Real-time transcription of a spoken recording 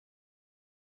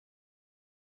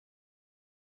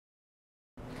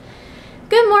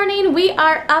Good morning. We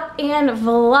are up and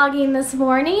vlogging this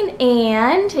morning,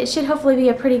 and it should hopefully be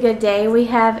a pretty good day. We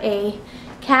have a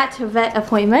cat vet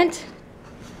appointment.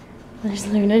 There's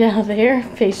Luna down there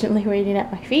patiently waiting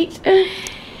at my feet.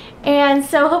 And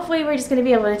so hopefully we're just going to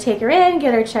be able to take her in,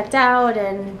 get her checked out,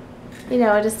 and you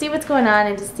know, just see what's going on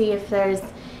and to see if there's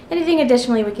anything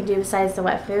additionally we can do besides the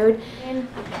wet food.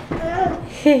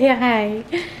 Hi.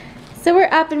 So we're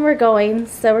up and we're going.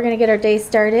 So we're going to get our day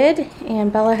started,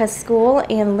 and Bella has school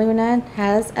and Luna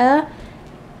has a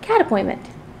cat appointment.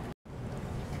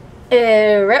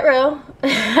 Retro.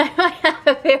 I might have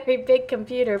a very big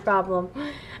computer problem.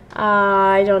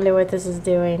 I don't know what this is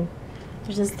doing.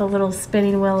 There's just a little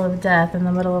spinning wheel of death in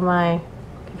the middle of my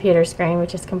computer screen,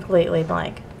 which is completely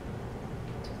blank.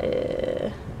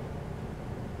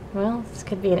 Well, this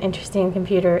could be an interesting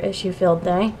computer issue-filled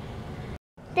day.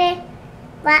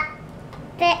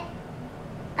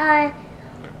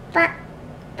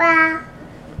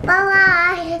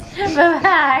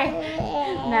 Bye-bye.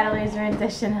 Natalie's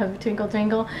rendition of Twinkle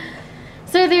Twinkle.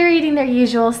 So they're eating their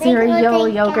usual cereal,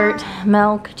 yogurt,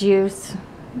 milk, juice.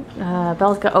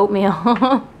 Bella's got oatmeal.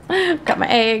 Got my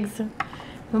eggs,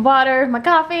 my water, my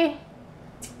coffee.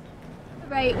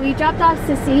 Right, we dropped off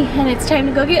Sissy, and it's time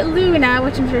to go get Luna,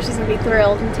 which I'm sure she's going to be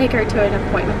thrilled, and take her to an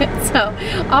appointment. So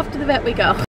off to the vet we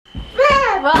go.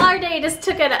 Well, our day just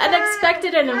took an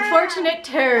unexpected and unfortunate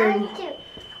turn.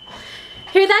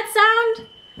 Hear that sound?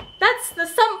 That's the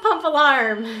sump pump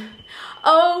alarm.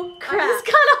 Oh crap. I just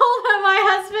got a hold of my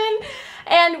husband,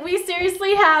 and we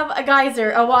seriously have a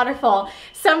geyser, a waterfall.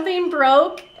 Something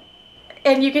broke,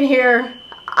 and you can hear,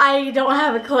 I don't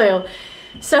have a clue.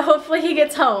 So hopefully he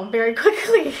gets home very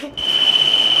quickly.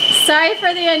 Sorry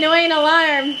for the annoying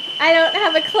alarm. I don't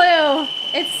have a clue.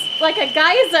 It's like a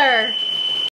geyser.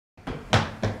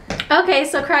 Okay,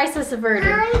 so crisis averted.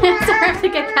 So I have to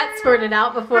get that sorted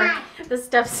out before the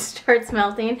stuff starts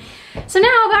melting. So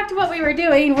now back to what we were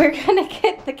doing. We're gonna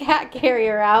get the cat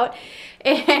carrier out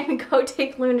and go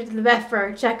take Luna to the vet for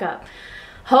a checkup.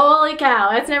 Holy cow,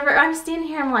 that's never, I'm standing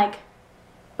here, I'm like,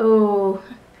 oh,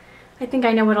 I think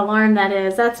I know what alarm that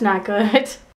is. That's not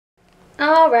good.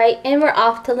 Alright, and we're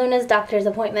off to Luna's doctor's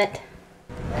appointment.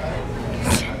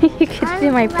 You can see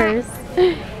my purse.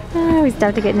 Oh, we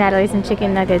stopped to get Natalie some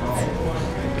chicken nuggets.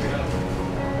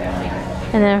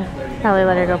 And then probably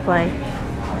let her go play.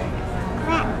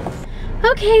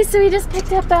 Okay, so we just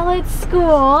picked up Bella at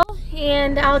school.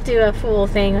 And I'll do a full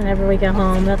thing whenever we go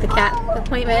home about the cat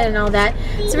appointment and all that.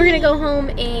 So we're going to go home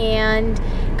and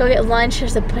go get lunch.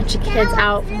 There's a bunch of kids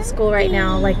out from school right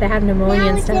now. Like they have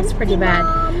pneumonia and stuff. It's pretty bad.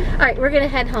 Alright, we're going to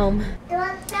head home.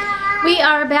 We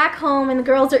are back home and the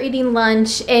girls are eating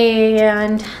lunch,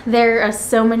 and there are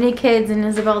so many kids in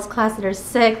Isabel's class that are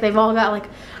sick. They've all got like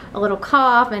a little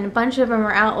cough, and a bunch of them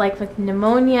are out like with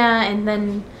pneumonia and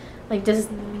then like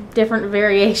just different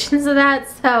variations of that.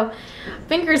 So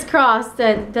fingers crossed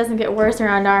that it doesn't get worse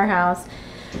around our house.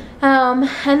 And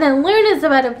then Luna's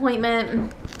vet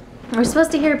appointment. We're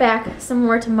supposed to hear back some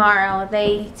more tomorrow.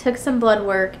 They took some blood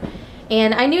work,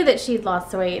 and I knew that she'd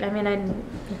lost weight. I mean,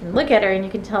 you can look at her and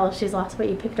you can tell she's lost weight.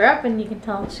 You picked her up and you can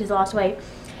tell she's lost weight.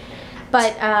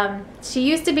 But she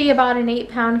used to be about an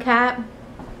 8-pound cat,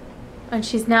 and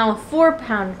she's now a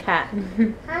 4-pound cat.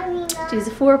 She's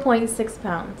 4.6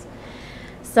 pounds.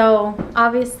 So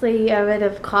obviously a bit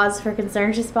of cause for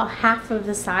concern. She's about half of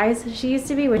the size that she used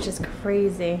to be, which is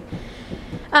crazy.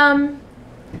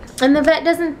 And the vet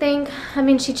doesn't think, I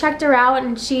mean, she checked her out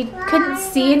and she couldn't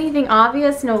see anything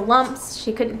obvious, no lumps.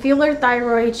 She couldn't feel her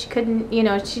thyroid. She couldn't, you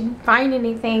know, she didn't find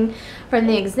anything from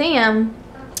the exam.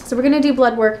 So we're going to do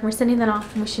blood work, and we're sending that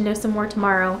off, and we should know some more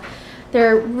tomorrow.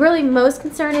 They're really most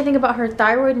concerned, I think, about her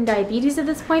thyroid and diabetes at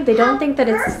this point. They don't think that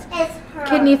it's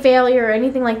kidney failure or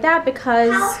anything like that,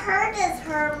 because... How hurt is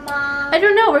her, Mom? I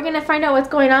don't know. We're going to find out what's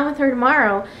going on with her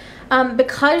tomorrow.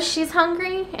 Because she's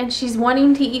hungry and she's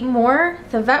wanting to eat more,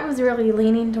 the vet was really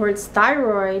leaning towards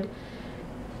thyroid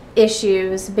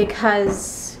issues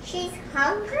because... She's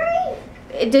hungry?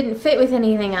 It didn't fit with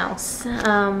anything else.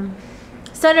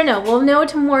 So I don't know. We'll know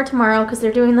more tomorrow because they're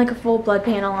doing like a full blood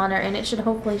panel on her, and it should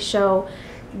hopefully show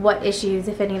what issues,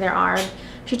 if any, there are.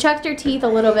 She checked her teeth a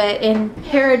little bit, and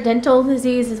periodontal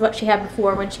disease is what she had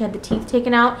before when she had the teeth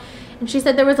taken out. And she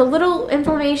said there was a little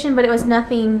inflammation, but it was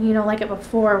nothing, you know, like it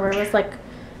before, where it was like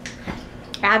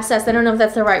abscess. I don't know if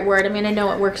that's the right word. I mean, I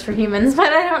know it works for humans,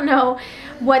 but I don't know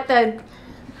what the,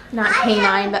 not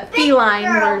canine, but feline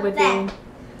word would be.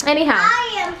 Anyhow,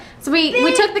 so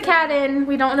we took the cat in.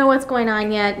 We don't know what's going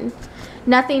on yet.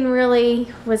 Nothing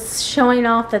really was showing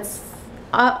off that's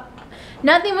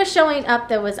nothing was showing up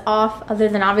that was off, other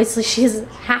than obviously she's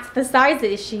half the size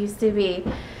that she used to be.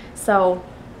 So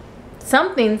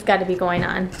something's got to be going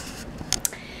on.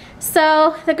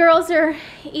 So the girls are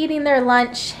eating their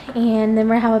lunch, and then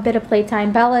we're gonna have a bit of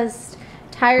playtime. Bella's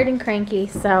tired and cranky,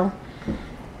 so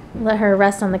let her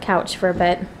rest on the couch for a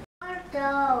bit.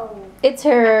 It's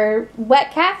her wet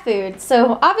cat food.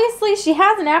 So obviously she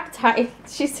has an appetite.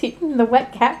 She's eating the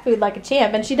wet cat food like a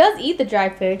champ, and she does eat the dry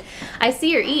food. I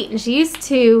see her eat, and she used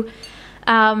to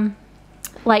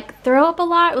like throw up a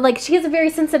lot. Like, she has a very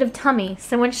sensitive tummy.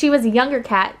 So when she was a younger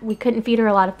cat, we couldn't feed her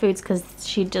a lot of foods because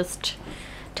she'd just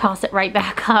toss it right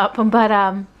back up.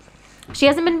 But she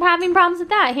hasn't been having problems with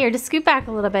that. Here, just scoot back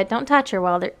a little bit. Don't touch her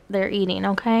while they're eating,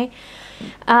 okay?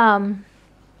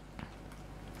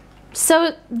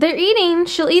 So they're eating.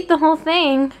 She'll eat the whole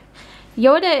thing.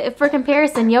 Yoda, for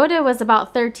comparison, Yoda was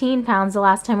about 13 pounds the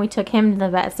last time we took him to the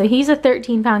vet. So he's a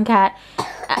 13-pound cat.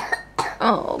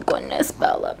 Oh, goodness,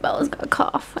 Bella. Bella's got a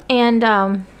cough. And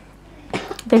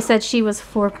they said she was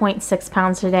 4.6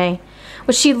 pounds today.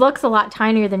 Which, she looks a lot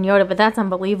tinier than Yoda, but that's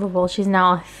unbelievable. She's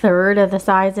now a third of the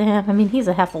size of him. I mean, he's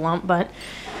a heffalump, but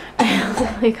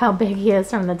look how big he is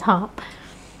from the top.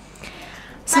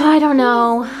 So I don't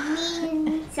know.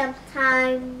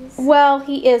 Sometimes. Well,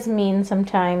 he is mean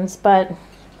sometimes, but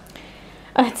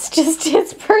it's just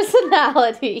his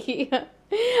personality.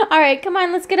 Alright, come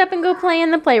on, let's get up and go play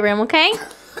in the playroom, okay?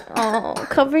 Oh,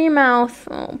 cover your mouth.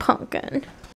 Oh, pumpkin.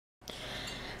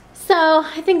 So,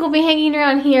 I think we'll be hanging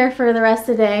around here for the rest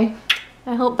of the day.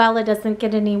 I hope Bella doesn't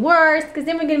get any worse, because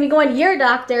then we're going to be going to your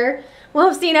doctor. We'll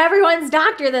have seen everyone's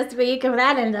doctor this week if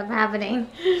that ends up happening.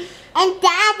 And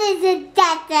Dad is a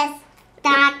dentist.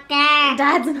 Doctor.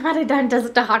 Dad's not a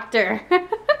dentist doctor.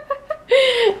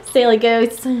 Silly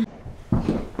goose.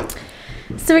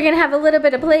 So we're gonna have a little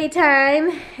bit of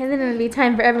playtime, and then it'll be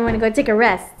time for everyone to go take a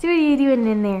rest. So what are you doing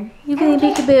in there? You being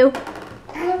peekaboo?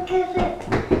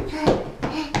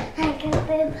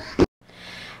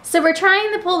 So we're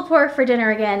trying the pulled pork for dinner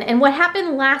again, and what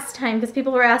happened last time, because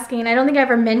people were asking, I don't think I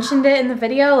ever mentioned it in the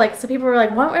video, like, so people were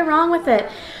like, what went wrong with it?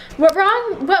 What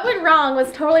went wrong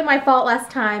was totally my fault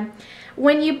last time.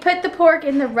 When you put the pork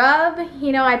in the rub,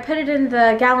 you know, I put it in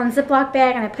the gallon Ziploc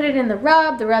bag and I put it in the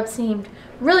rub seemed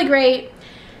really great.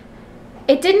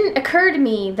 It didn't occur to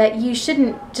me that you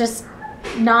shouldn't just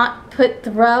not put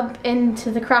the rub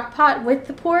into the crock pot with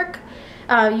the pork.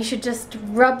 You should just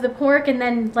rub the pork, and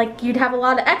then, like, you'd have a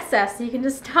lot of excess so you can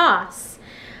just toss.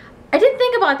 I didn't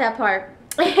think about that part.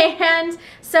 And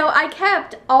so I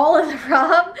kept all of the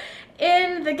rub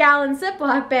in the gallon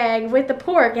Ziploc bag with the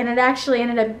pork, and it actually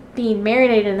ended up being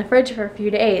marinated in the fridge for a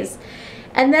few days.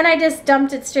 And then I just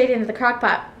dumped it straight into the crock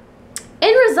pot.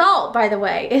 End result, by the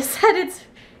way, is that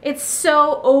it's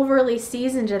so overly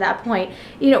seasoned at that point.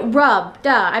 You know, rub,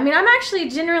 duh. I mean, I'm actually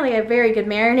generally a very good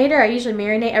marinator. I usually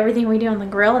marinate everything we do on the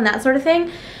grill and that sort of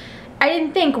thing. I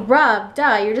didn't think rub,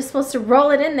 duh. You're just supposed to roll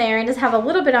it in there and just have a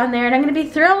little bit on there, and I'm going to be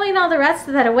throwing all the rest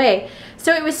of that away.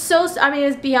 So it was so, I mean, it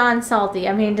was beyond salty.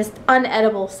 I mean, just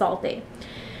unedible salty.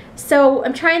 So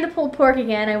I'm trying the pulled pork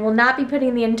again. I will not be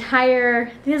putting the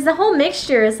entire, because the whole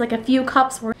mixture is like a few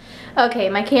cups worth. Okay,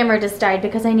 my camera just died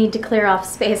because I need to clear off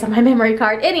space on my memory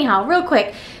card. Anyhow, real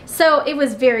quick. So it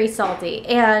was very salty,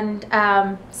 and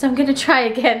so I'm gonna try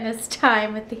again this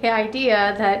time with the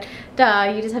idea that,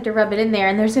 duh, you just have to rub it in there,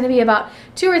 and there's gonna be about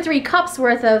 2 or 3 cups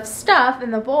worth of stuff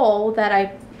in the bowl that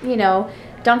I, you know,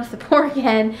 dunked the pork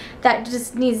in that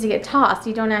just needs to get tossed.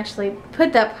 You don't actually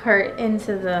put that part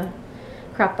into the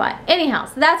crock pot. Anyhow,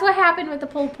 so that's what happened with the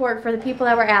pulled pork for the people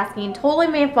that were asking. Totally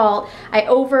my fault. I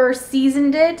over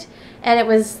seasoned it, and it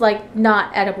was like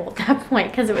not edible at that point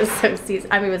because it was so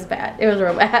seasoned. I mean, it was bad. It was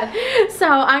real bad. So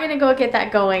I'm gonna go get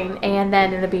that going, and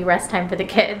then it'll be rest time for the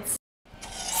kids.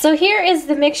 So here is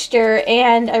the mixture,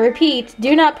 and I repeat,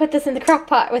 do not put this in the crock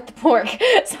pot with the pork.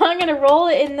 So I'm gonna roll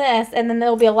it in this, and then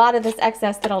there'll be a lot of this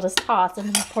excess that I'll just toss, and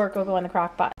then the pork will go in the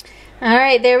crock pot. All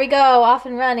right, there we go, off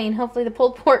and running. Hopefully the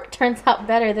pulled pork turns out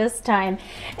better this time.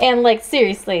 And like,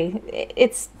 seriously,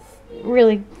 it's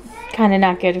really kind of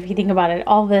not good if you think about it.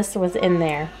 All this was in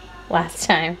there last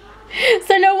time.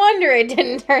 So no wonder it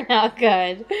didn't turn out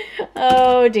good.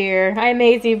 Oh dear, I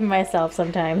amaze even myself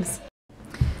sometimes.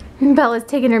 Bella's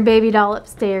taking her baby doll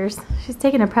upstairs. She's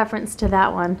taking a preference to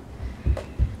that one,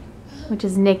 which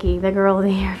is Nikki, the girl of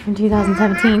the year from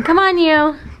 2017. Come on,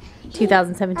 you.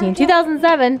 2017,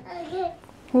 2007.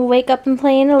 We'll wake up and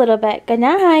play in a little bit. Good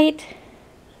night.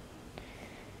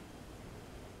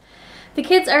 The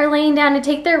kids are laying down to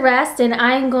take their rest, and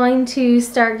I'm going to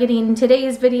start getting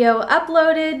today's video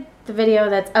uploaded, the video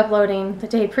that's uploading the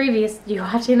day previous to you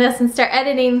watching this, and start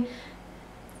editing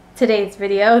today's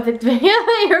video, the video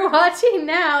that you're watching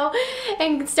now,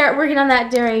 and start working on that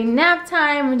during nap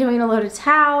time. I'm doing a load of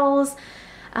towels.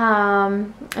 I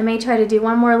may try to do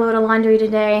one more load of laundry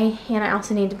today, and I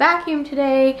also need to vacuum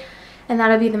today, and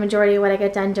that'll be the majority of what I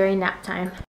get done during nap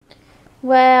time.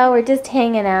 Well, we're just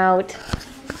hanging out.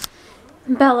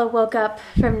 Bella woke up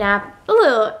from nap a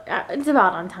little, it's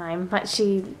about on time, but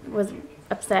she was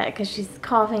upset because she's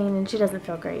coughing and she doesn't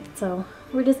feel great. So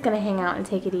we're just going to hang out and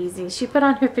take it easy. She put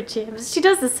on her pajamas. She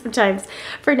does this sometimes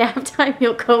for nap time.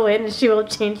 You'll go in and she will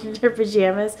change into her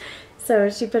pajamas. So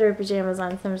she put her pajamas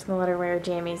on, so I'm just going to let her wear her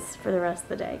jammies for the rest of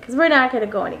the day. Because we're not going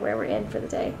to go anywhere. We're in for the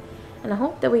day. And I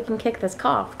hope that we can kick this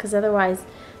cough, because otherwise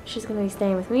she's going to be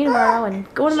staying with me tomorrow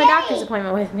and going to my doctor's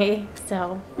appointment with me.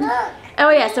 So, oh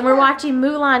yes, and we're watching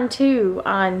Mulan 2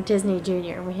 on Disney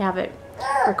Junior. We have it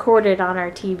recorded on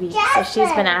our TV, so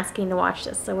she's been asking to watch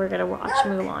this, so we're going to watch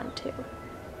Mulan 2.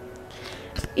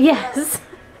 Yes,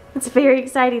 it's a very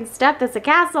exciting step. That's a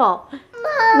castle.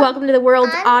 Welcome to the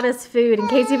world's oddest food. In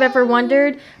case you've ever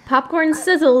wondered, popcorn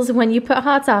sizzles when you put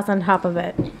hot sauce on top of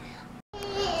it.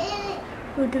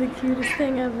 Look at the cutest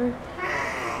thing ever.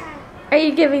 Are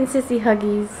you giving Sissy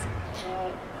huggies?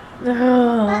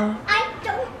 Oh. I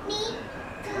don't need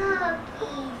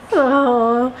huggies.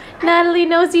 Oh, Natalie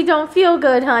knows you don't feel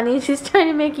good, honey. She's trying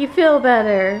to make you feel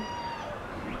better.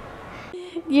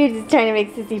 You're just trying to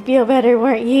make Sissy feel better,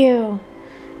 weren't you?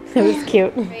 That was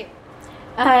cute.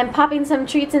 I'm popping some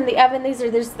treats in the oven. These are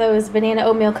just those banana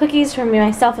oatmeal cookies from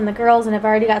myself and the girls, and I've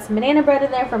already got some banana bread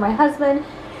in there for my husband,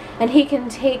 and he can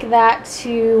take that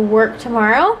to work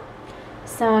tomorrow.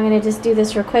 So I'm going to just do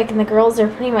this real quick, and the girls are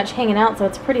pretty much hanging out, so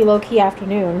it's pretty low-key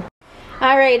afternoon.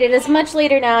 Alright, it is much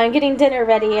later now. I'm getting dinner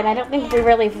ready, and I don't think we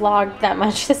really vlogged that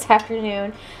much this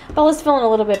afternoon. Bella's feeling a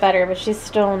little bit better, but she's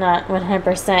still not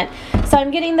 100%. So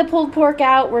I'm getting the pulled pork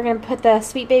out. We're going to put the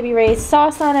Sweet Baby Ray's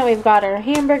sauce on it. We've got our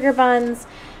hamburger buns.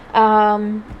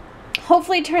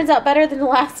 Hopefully it turns out better than the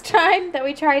last time that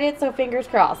we tried it, so fingers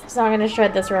crossed. So I'm going to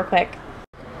shred this real quick.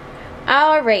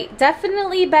 Alright,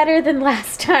 definitely better than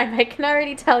last time. I can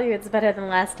already tell you it's better than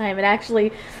last time. It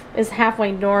actually is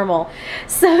halfway normal.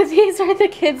 So these are the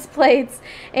kids' plates,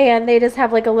 and they just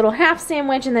have like a little half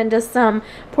sandwich and then just some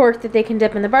pork that they can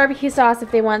dip in the barbecue sauce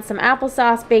if they want some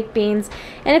applesauce, baked beans,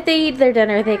 and if they eat their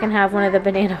dinner they can have one of the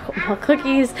banana oatmeal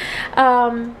cookies.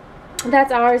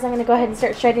 That's ours. I'm going to go ahead and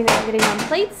start shredding it and getting on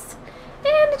plates,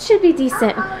 and it should be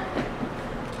decent.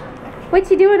 What's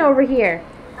he doing over here?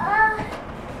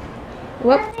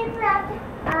 Whoop.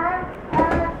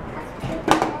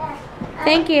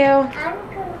 Thank you.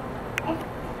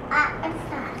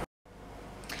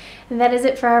 And that is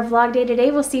it for our vlog day today.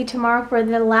 We'll see you tomorrow for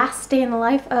the last day in the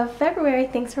life of February.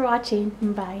 Thanks for watching.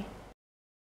 Bye.